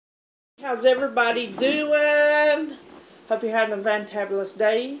How's everybody doing? Hope you're having a fantabulous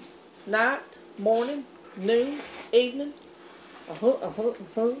day, night, morning, noon, evening.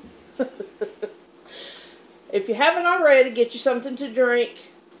 If you haven't already, get you something to drink,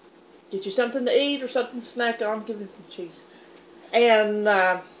 get you something to eat or something to snack on. Give me some cheese. And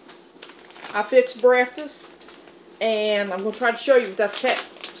I fixed breakfast, and I'm going to try to show you without the cat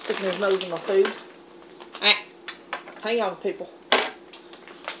sticking his nose in my food. Hang on, people.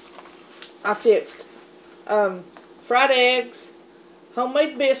 I fixed fried eggs,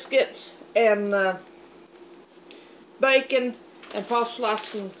 homemade biscuits, and bacon, and Paul sliced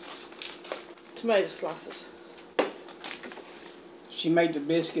some tomato slices. She made the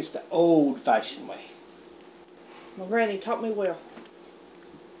biscuits the old-fashioned way. My granny taught me well.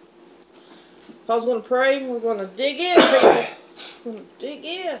 I was going to pray, and we're going to dig in, people. We're going to dig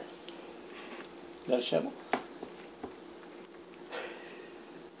in. Got a shovel?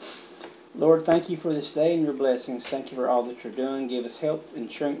 Lord, thank you for this day and your blessings. Thank you for all that you're doing. Give us help and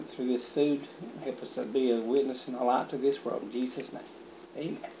strength through this food. Help us to be a witness and a light to this world. In Jesus' name,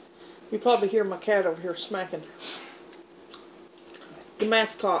 amen. You probably hear my cat over here smacking. The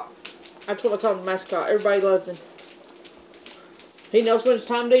mascot. That's what I call him, the mascot. Everybody loves him. He knows when it's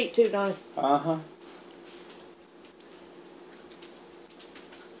time to eat, too, don't he? Uh-huh.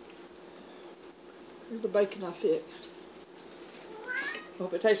 Here's the bacon I fixed.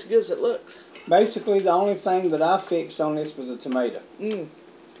 Hope it tastes as good as it looks. Basically, the only thing that I fixed on this was the tomato. Mmm.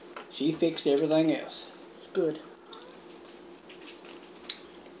 She fixed everything else. It's good.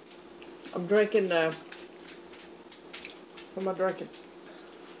 I'm drinking, what am I drinking?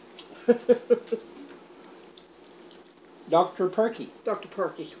 Dr. Perky. Dr.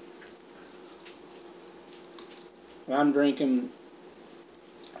 Perky. I'm drinking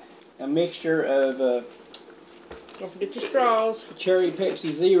a mixture of Don't forget your straws. Cherry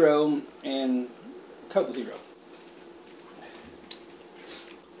Pepsi Zero and Coke Zero.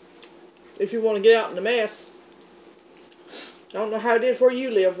 If you want to get out in the mess. I don't know how it is where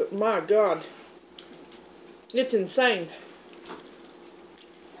you live, but my God. It's insane.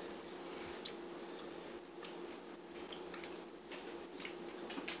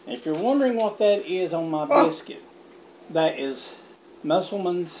 If you're wondering what that is on my biscuit, that is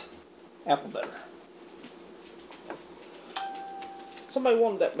Musselman's apple butter. Somebody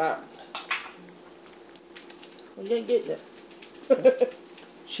wanted that bite. You ain't getting it.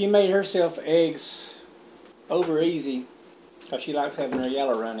 She made herself eggs over easy because she likes having her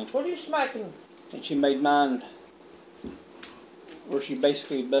yellow running. What are you smacking? And she made mine where she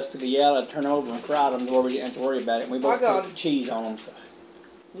basically busted the yellow, turned over and fried them to where we didn't have to worry about it. And we both put cheese on them. So.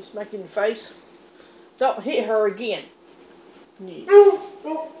 You smacking your face? Don't hit her again. Yeah.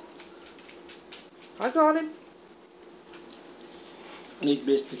 I got him. These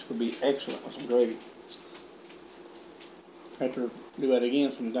biscuits would be excellent with some gravy. Have to do that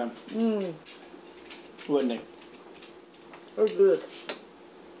again sometime. Mmm. Wouldn't it? They're good.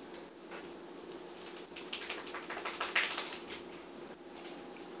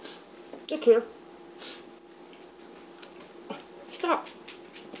 Look here. Stop.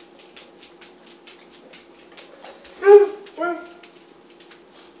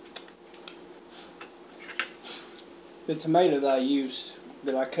 The tomato that I used,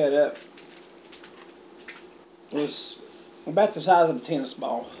 that I cut up, was about the size of a tennis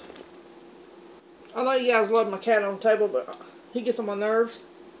ball. I know you guys love my cat on the table, but he gets on my nerves.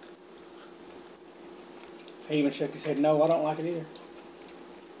 He even shook his head, no, I don't like it either.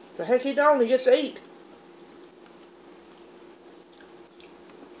 The heck he don't, he gets to eat.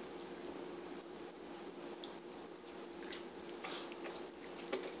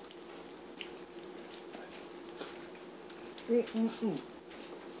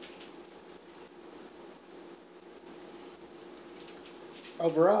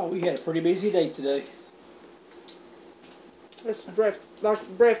 Overall, we had a pretty busy day today. That's the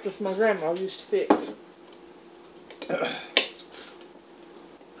breakfast my grandma used to fix.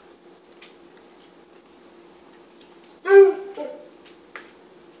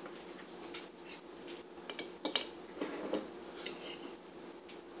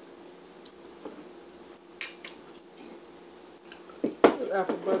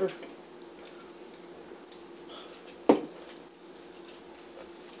 Apple butter.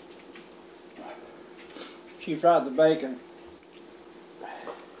 She fried the bacon.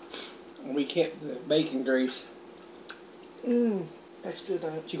 And we kept the bacon grease. Mmm, that's good,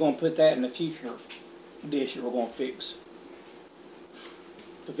 ain't it? She's going to put that in the future dish that we're going to fix.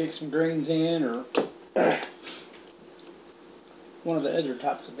 To fix some greens in, or one of the other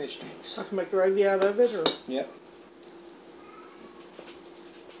types of vegetables. I can make gravy out of it, or... Yep.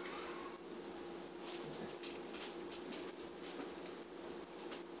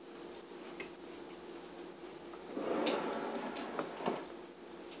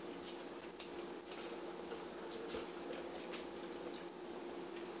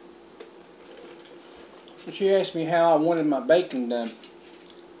 She asked me how I wanted my bacon done.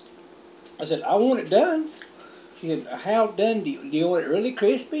 I said, I want it done. She said, how done? Do you want it really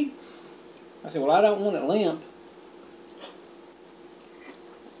crispy? I said, well, I don't want it limp.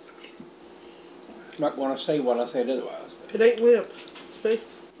 I'm not going to say what I said otherwise. It ain't limp. See?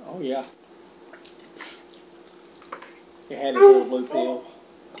 Oh, yeah. It had a little blue pill.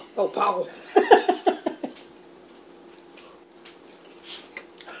 Oh, Paul.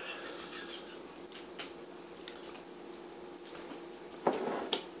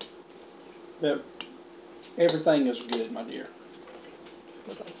 But everything is good, my dear.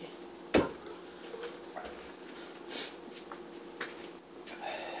 Well, thank you.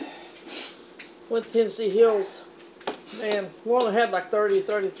 Went to Tennessee Hills, and we only had like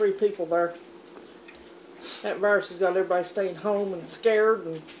 33 people there. That virus has got everybody staying home and scared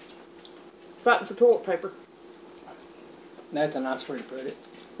and fighting for toilet paper. That's a nice way to put it.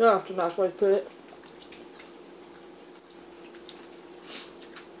 Yeah, that's a nice way to put it.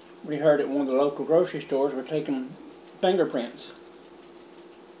 We heard at one of the local grocery stores we're taking fingerprints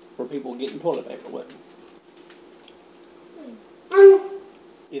for people getting toilet paper with them.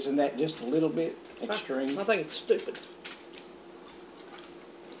 Isn't that just a little bit extreme? I think it's stupid.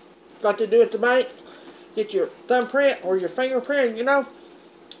 Like they do at the bank, get your thumbprint or your fingerprint, you know.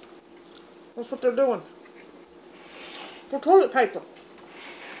 That's what they're doing. For toilet paper.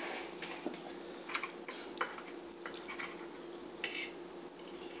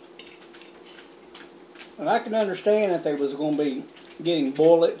 And I can understand if they was going to be getting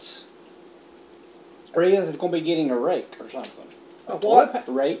bullets, or even if it's going to be getting a rake or something. A what?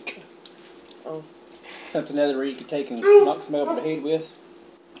 Rake. Oh. Something other where you could take and knock somebody over the head with,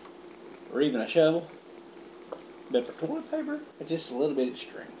 or even a shovel. But for toilet paper, it's just a little bit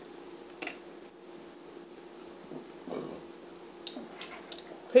extreme.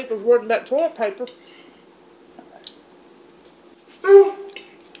 People's worried about toilet paper.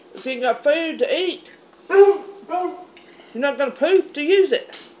 If you ain't got food to eat, you're not going to poop to use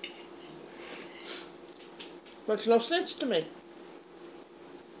it. Makes no sense to me.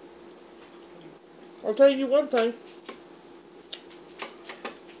 I'll tell you one thing.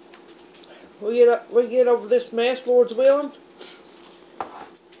 We get over this mess, Lord's willing.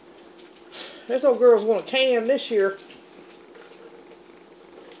 This old girl's want a can this year.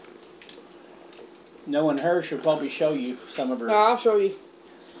 Knowing her, she'll probably show you some of her. No, I'll show you.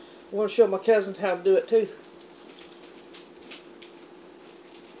 I want to show my cousins how to do it too.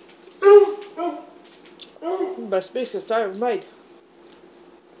 Best biscuits I ever made.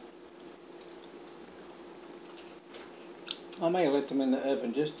 I may have left them in the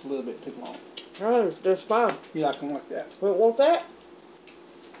oven just a little bit too long. Oh, that's fine. You like them like that? We don't want that.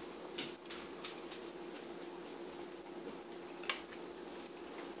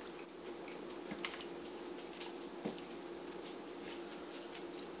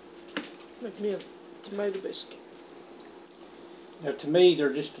 Make me a tomato biscuit. Now, to me,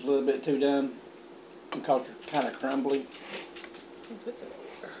 they're just a little bit too done because they're kind of crumbly.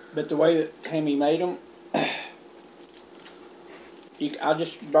 But the way that Tammy made them, I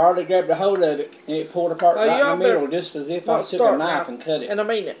just barely grabbed a hold of it and it pulled apart right in the middle, just as if I took a knife and cut it. And I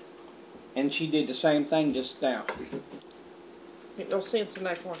mean it. And she did the same thing just now. Ain't no sense in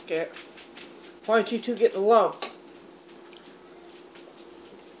acting like that. Why don't you two get along?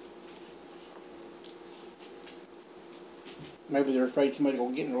 Maybe they're afraid somebody's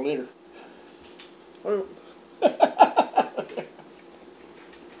going to get in their litter. Oh.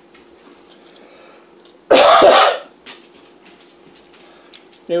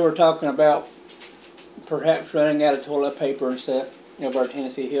 They were talking about perhaps running out of toilet paper and stuff over our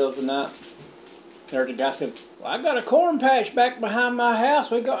Tennessee Hills tonight. There's a guy said, well, I got a corn patch back behind my house.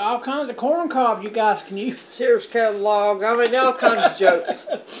 We got all kinds of corn cobs you guys can use. Sears catalog. I mean, all kinds of jokes.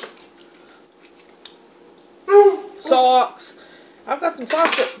 Socks. I've got some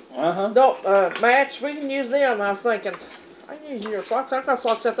socks that don't match. We can use them. I was thinking, I can use your socks. I've got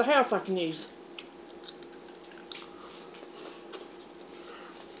socks at the house I can use.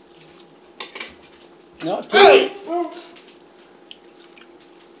 Not too. Hey!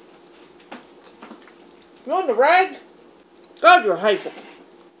 You want the rag? God, you're hateful.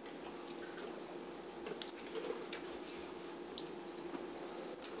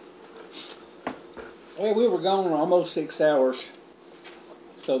 Well, we were gone almost 6 hours.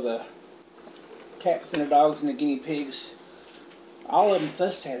 So the cats and the dogs and the guinea pigs, all of them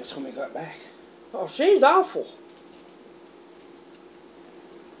fussed at us when we got back. Oh, she's awful.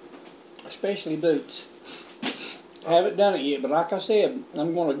 Especially Boots. I haven't done it yet, but like I said,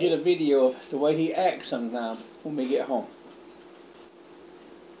 I'm going to get a video of the way he acts sometime when we get home.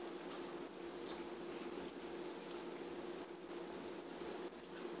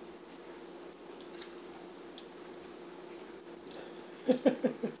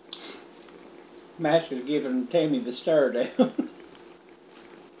 Mask is giving Tammy the stare down.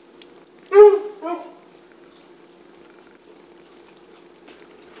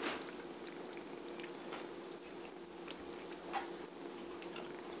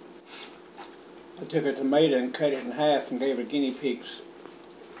 I took a tomato and cut it in half and gave it guinea pigs,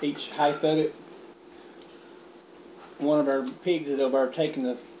 each half of it. One of our pigs is over there taking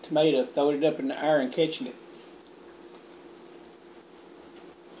the tomato, throwing it up in the air and catching it.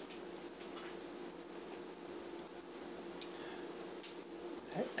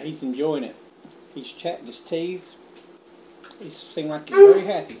 He's enjoying it. He's chatting his teeth. He seems like he's very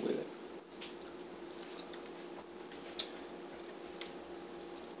happy with it.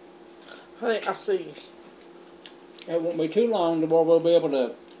 Honey, I see you. It won't be too long before we'll be able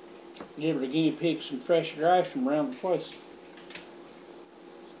to give the guinea pigs some fresh grass from around the place.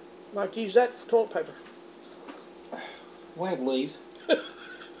 Might use that for toilet paper. We'll have leaves.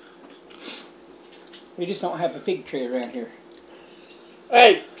 We just don't have a fig tree around here.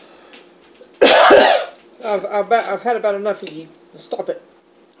 Hey! I've had about enough of you. Stop it.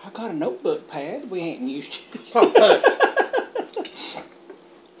 I got a notebook pad. We ain't used it.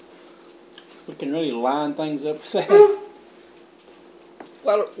 We can really line things up with that.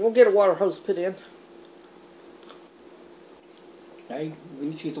 Well, we'll get a water hose put in. Hey, we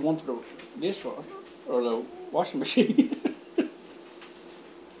need to use the one for the dishwasher or the washing machine.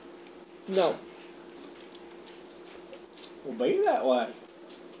 No. Will be that way.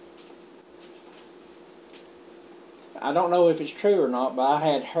 I don't know if it's true or not, but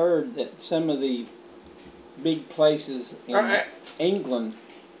I had heard that some of the big places in England,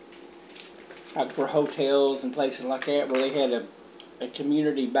 like for hotels and places like that, where they had a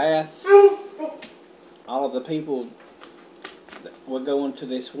community bath, all of the people would go into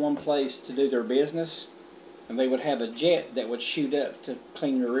this one place to do their business, and they would have a jet that would shoot up to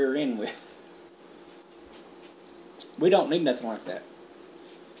clean your rear end with. We don't need nothing like that.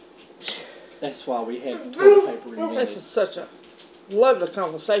 That's why we had toilet paper invented. This is such a lovely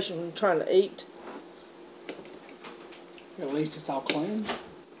conversation when you're trying to eat. At least it's all clean.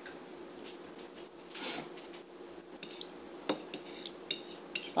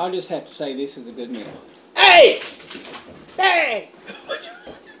 I'll just have to say this is a good meal. Hey! Hey!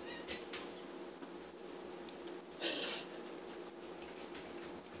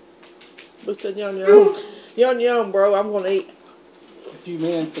 Looks like you're on your own. You're on your own, bro. I'm going to eat. A few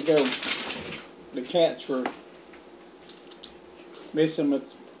minutes ago, the cats were messing with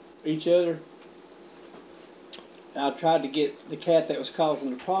each other. I tried to get the cat that was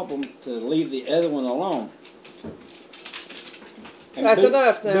causing the problem to leave the other one alone. And that's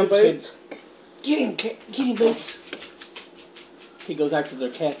enough now, Boots. Said, get him, Boots. He goes after the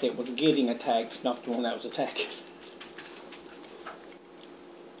cat that was getting attacked, not the one that was attacking.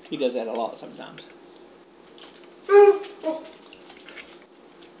 He does that a lot sometimes.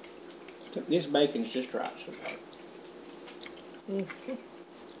 This bacon's just right, sweetheart.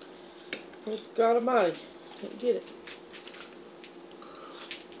 Good God Almighty. Can't get it.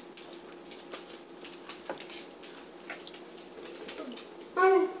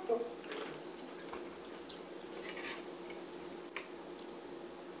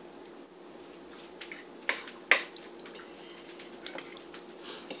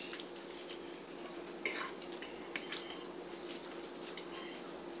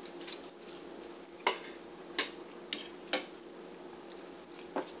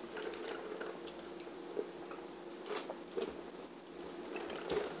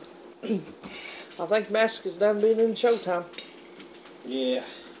 I think Mask is done being in showtime. Yeah.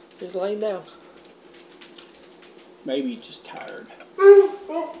 He's laying down. Maybe he's just tired.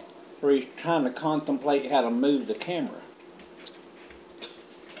 Or he's trying to contemplate how to move the camera.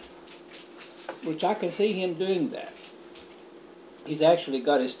 Which I can see him doing that. He's actually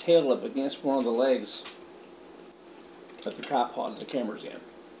got his tail up against one of the legs of the tripod the camera's in.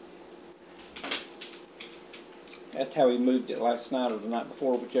 That's how he moved it last night or the night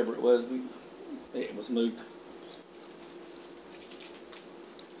before, whichever it was. It was moved.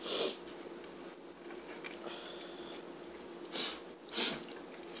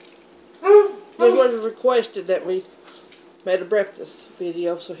 It was requested that we made a breakfast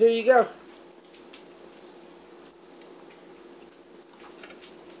video, so here you go.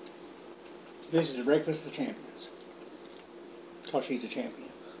 This is the breakfast of the champions. Because she's a champion.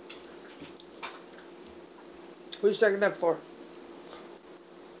 Who's second that for?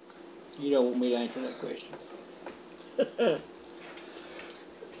 You don't want me to answer that question.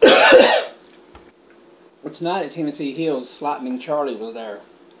 Well, tonight at Tennessee Hills, Lightning Charlie was there.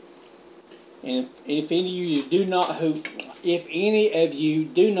 And if any of you do not who, If any of you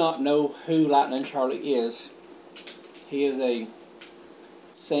do not know who Lightning Charlie is, he is a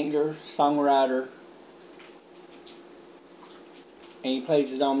singer, songwriter, and he plays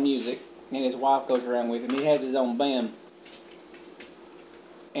his own music, and his wife goes around with him. He has his own band,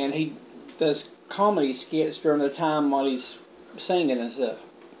 and he does comedy skits during the time while he's singing and stuff.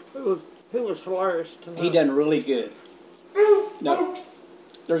 He was hilarious tonight. He done really good. Now,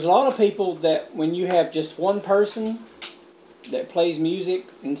 there's a lot of people that when you have just one person that plays music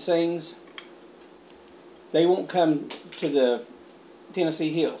and sings, they won't come to the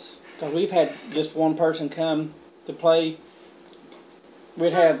Tennessee Hills. Because we've had just one person come to play.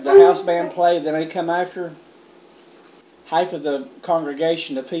 We'd have the house band play, then they'd come after. Half of the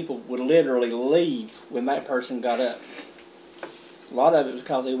congregation of people would literally leave when that person got up. A lot of it was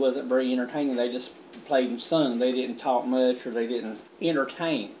because he wasn't very entertaining. They just played and sung. They didn't talk much, or they didn't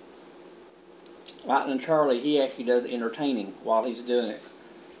entertain. Lightning Charlie, he actually does entertaining while he's doing it.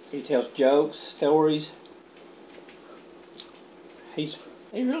 He tells jokes, stories. He's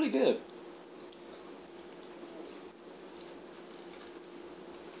really good.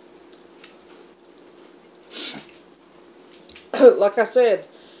 Like I said,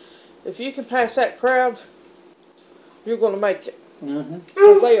 if you can pass that crowd, you're going to make it.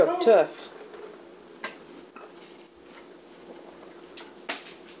 Because they are tough.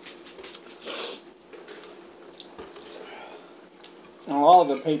 And a lot of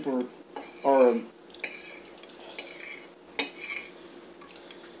the people are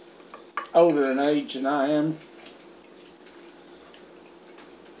older in age than I am.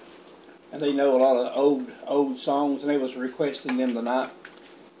 And they know a lot of old songs, and they was requesting them tonight.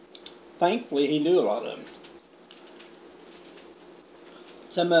 Thankfully, he knew a lot of them.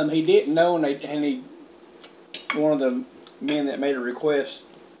 Some of them he didn't know, and one of the men that made a request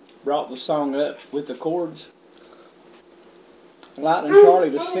brought the song up with the chords. Lightning Charlie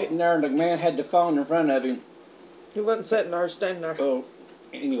was sitting there, and the man had the phone in front of him. He wasn't sitting there, standing there. Oh,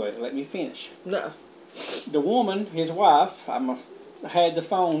 anyway, let me finish. No. The woman, his wife, had the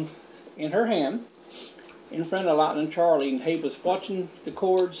phone in her hand in front of Lightning Charlie, and he was watching the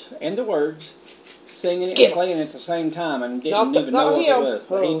chords and the words, singing it and playing it at the same time, and didn't even know what it was.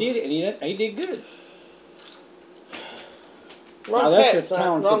 But he did it, and he did good. Wrong cat,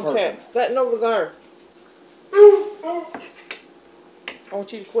 son. Wrong cat. That over there. I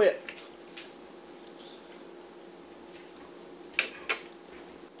want you to quit.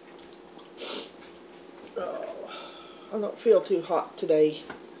 Oh, I don't feel too hot today.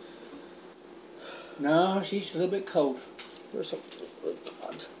 No, she's a little bit cold. There's some, oh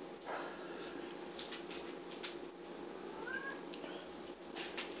God.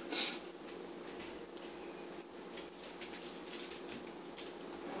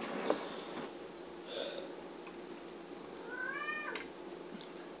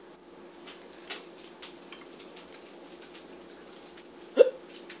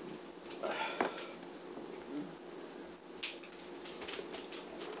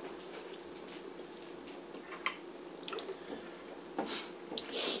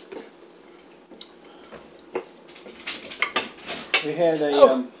 We had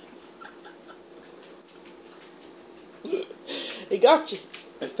a He got you.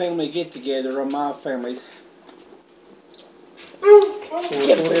 A family get together on my family. There were 4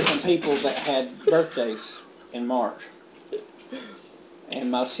 different people that had birthdays in March. And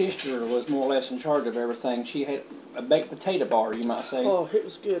my sister was more or less in charge of everything. She had a baked potato bar, you might say. Oh, it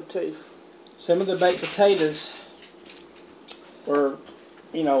was good too. Some of the baked potatoes were,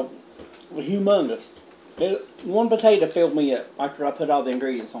 humongous. One potato filled me up after I put all the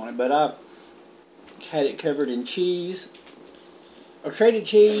ingredients on it, but I had it covered in cheese, or shredded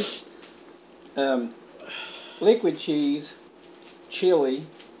cheese, liquid cheese, chili,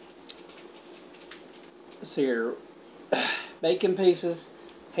 let's see here, bacon pieces,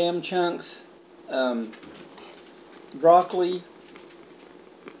 ham chunks, broccoli,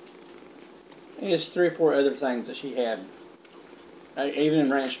 and just 3 or 4 other things that she had, even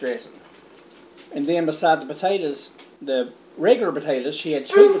ranch dressing. And then beside the potatoes, the regular potatoes, she had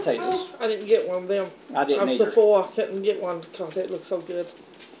sweet potatoes. I didn't get one of them. I didn't either. I'm so full I couldn't get one because it looked so good.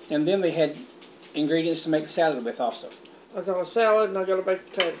 And then they had ingredients to make the salad with also. I got a salad and I got a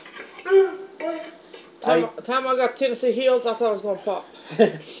baked potato. The time I got Tennessee Hills, I thought I was going to pop.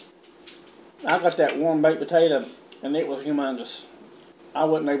 I got that warm baked potato, and it was humongous. I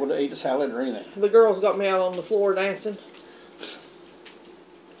wasn't able to eat the salad or anything. The girls got me out on the floor dancing.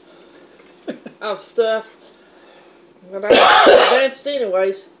 I was stuffed. But I danced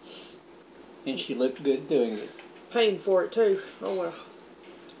anyways. And she looked good doing it. Paying for it too. Oh well.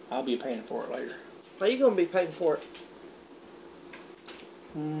 I'll be paying for it later. Are you going to be paying for it?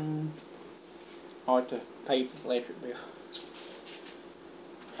 I'll have to pay for the electric bill.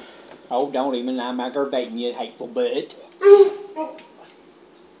 Oh, don't even. I'm aggravating you, hateful butt.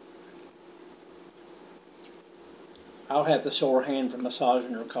 I'll have the sore hand from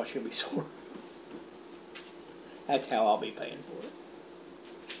massaging her because she'll be sore. That's how I'll be paying for it.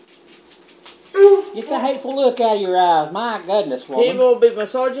 Get the hateful look out of your eyes. My goodness, woman. He will be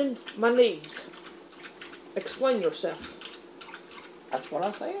massaging my knees. Explain yourself. That's what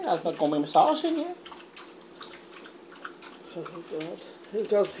I said. I was not going to be massaging you. Oh,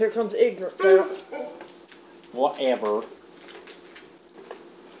 God. Here comes ignorance out. Whatever.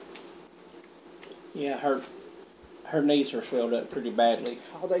 Yeah, her knees are swelled up pretty badly.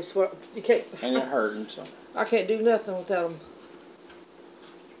 Oh, they swell. You can't. And they're hurting, so. I can't do nothing without them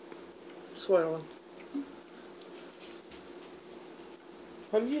swelling.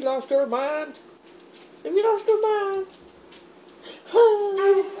 Have you lost your mind? Have you lost your mind?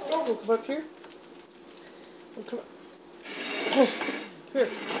 Oh, we'll come up here. We'll come up. Here.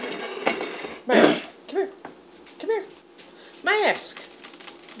 Mask. Come here. Come here. Mask.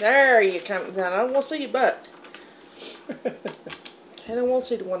 There you come down. I don't want to see your butt. I don't want to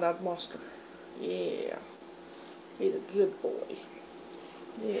see the one-eyed monster. Yeah. He's a good boy.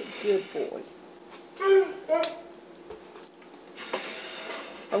 He's a good boy.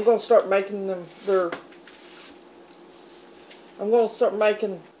 I'm going to start making them I'm going to start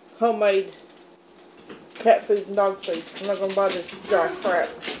making homemade cat food and dog food. I'm not going to buy this dry crap.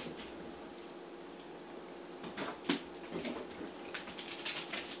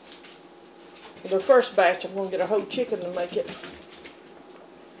 The first batch, I'm going to get a whole chicken and make it.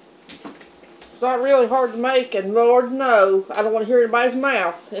 It's not really hard to make, and Lord, no, I don't want to hear anybody's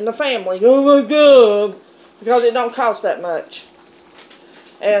mouth in the family. Oh my God! Because it don't cost that much.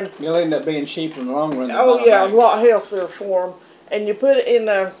 And you'll end up being cheaper in the long run. Oh yeah, a lot healthier for them. And you put it in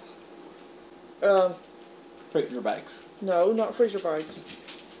a freezer bags. No, not freezer bags.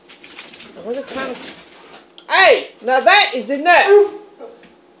 What are kind of? Hey, now that is enough.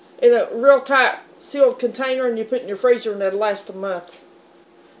 In a real tight sealed container, and you put it in your freezer, and it'll last a month.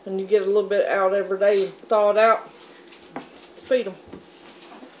 And you get a little bit out every day and thaw it out. Feed them.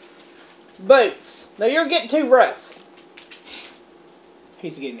 Boots. Now you're getting too rough.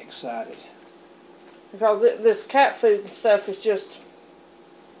 He's getting excited. Because this cat food and stuff is just,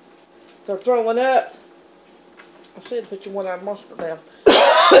 they're throwing up. I said put your one-eyed monster down.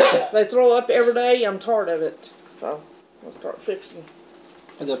 They throw up every day. I'm tired of it. So I'll start fixing.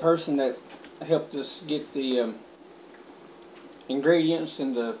 The person that helped us get the ingredients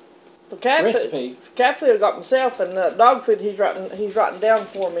and the cat recipe. Cat food I got myself, and dog food he's writing down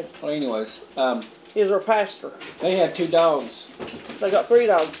for me. Well, anyways, he's our pastor. They have 2 dogs. They got 3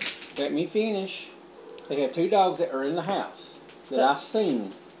 dogs. Let me finish. They have 2 dogs that are in the house that I've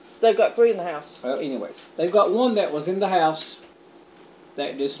seen. They've got 3 in the house. Well, anyways, they've got one that was in the house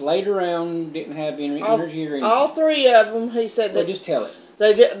that just laid around, didn't have any energy or anything. All 3 of them, he said. Well, just tell it.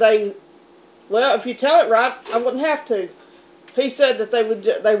 Well, if you tell it right, I wouldn't have to. He said that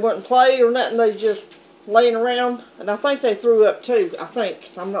they wouldn't play or nothing. They just laying around, and I think they threw up too. I think,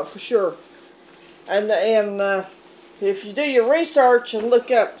 I'm not for sure. And if you do your research and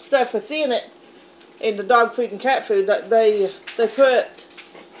look up stuff that's in it, in the dog food and cat food, that they put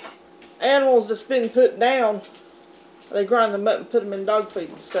animals that's been put down. They grind them up and put them in dog food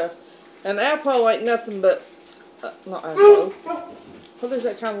and stuff. And Alpo ain't nothing but not Alpo. What is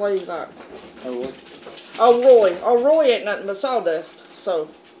that kind of lady like? Oh, Roy. Oh, Roy ain't nothing but sawdust. So,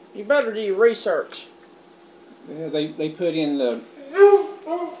 you better do your research. Yeah, they put in the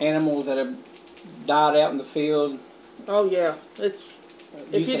animals that have died out in the field. Oh, yeah. It's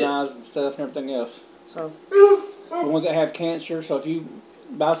euthanized and stuff and everything else. So, the ones that have cancer. So, if you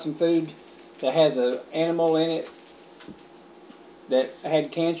buy some food that has an animal in it that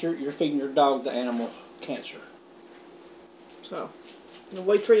had cancer, you're feeding your dog the animal cancer. So, and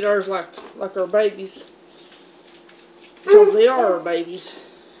we treat ours like our babies. Because they are our babies.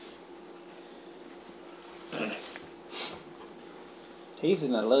 He's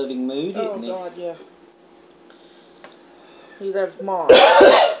in a loving mood, isn't he? Oh, God, yeah. He loves Mom.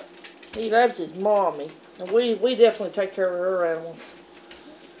 He loves his mommy. And we definitely take care of our animals.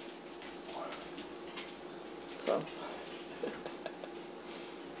 So.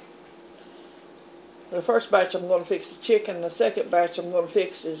 The first batch I'm going to fix is chicken. The second batch I'm going to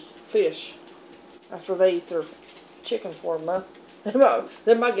fix is fish. After they eat their chicken for a month.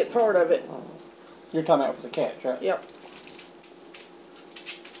 They might get tired of it. You're talking about with the cats, right? Yep.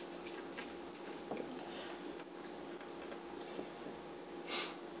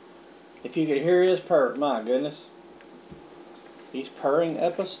 If you could hear his purr, my goodness. He's purring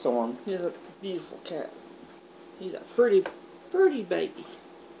up a storm. He's a beautiful cat. He's a pretty, pretty baby.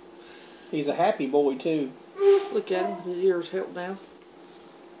 He's a happy boy, too. Look at him. His ears held down.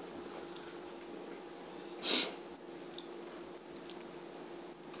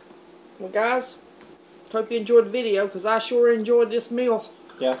 Well, guys, hope you enjoyed the video, because I sure enjoyed this meal.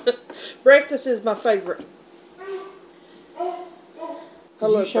 Yeah. Breakfast is my favorite. Did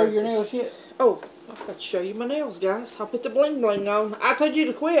you show your nails yet? Oh, I've got to show you my nails, guys. I put the bling bling on. I told you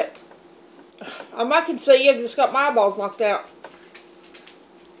to quit. I can see you. I just got my eyeballs knocked out.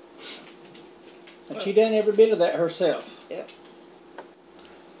 And she done every bit of that herself. Yeah.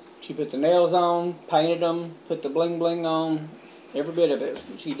 She put the nails on, painted them, put the bling bling on. Every bit of it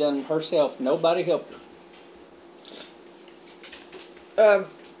she done herself. Nobody helped her.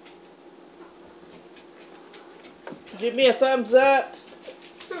 Give me a thumbs up.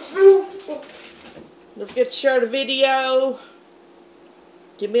 Don't forget to share the video.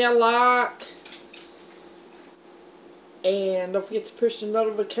 Give me a like. And don't forget to push the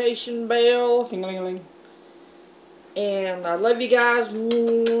notification bell. Ding-a-ling-a-ling. And I love you guys.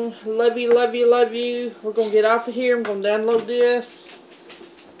 Love you, love you, love you. We're going to get off of here. I'm going to download this.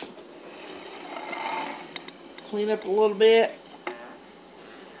 Clean up a little bit.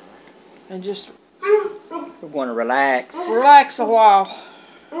 And just We're going to relax. relax a while.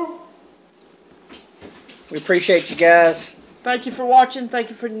 We appreciate you guys. Thank you for watching. Thank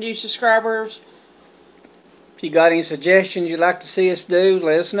you for the new subscribers. If you got any suggestions you'd like to see us do,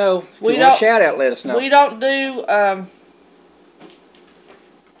 let us know. If We you want a don't- shout out, let us know. We don't do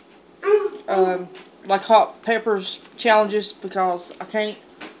like hot peppers challenges because I can't.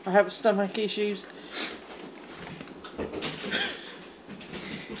 I have stomach issues.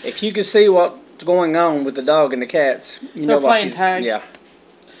 If you can see what's going on with the dog and the cats, you know They're what playing she's... tag. Yeah.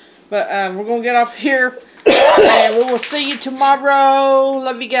 But we're gonna get off here, and we will see you tomorrow.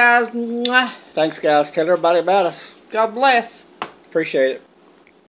 Love you guys. Mwah. Thanks, guys. Tell everybody about us. God bless. Appreciate it.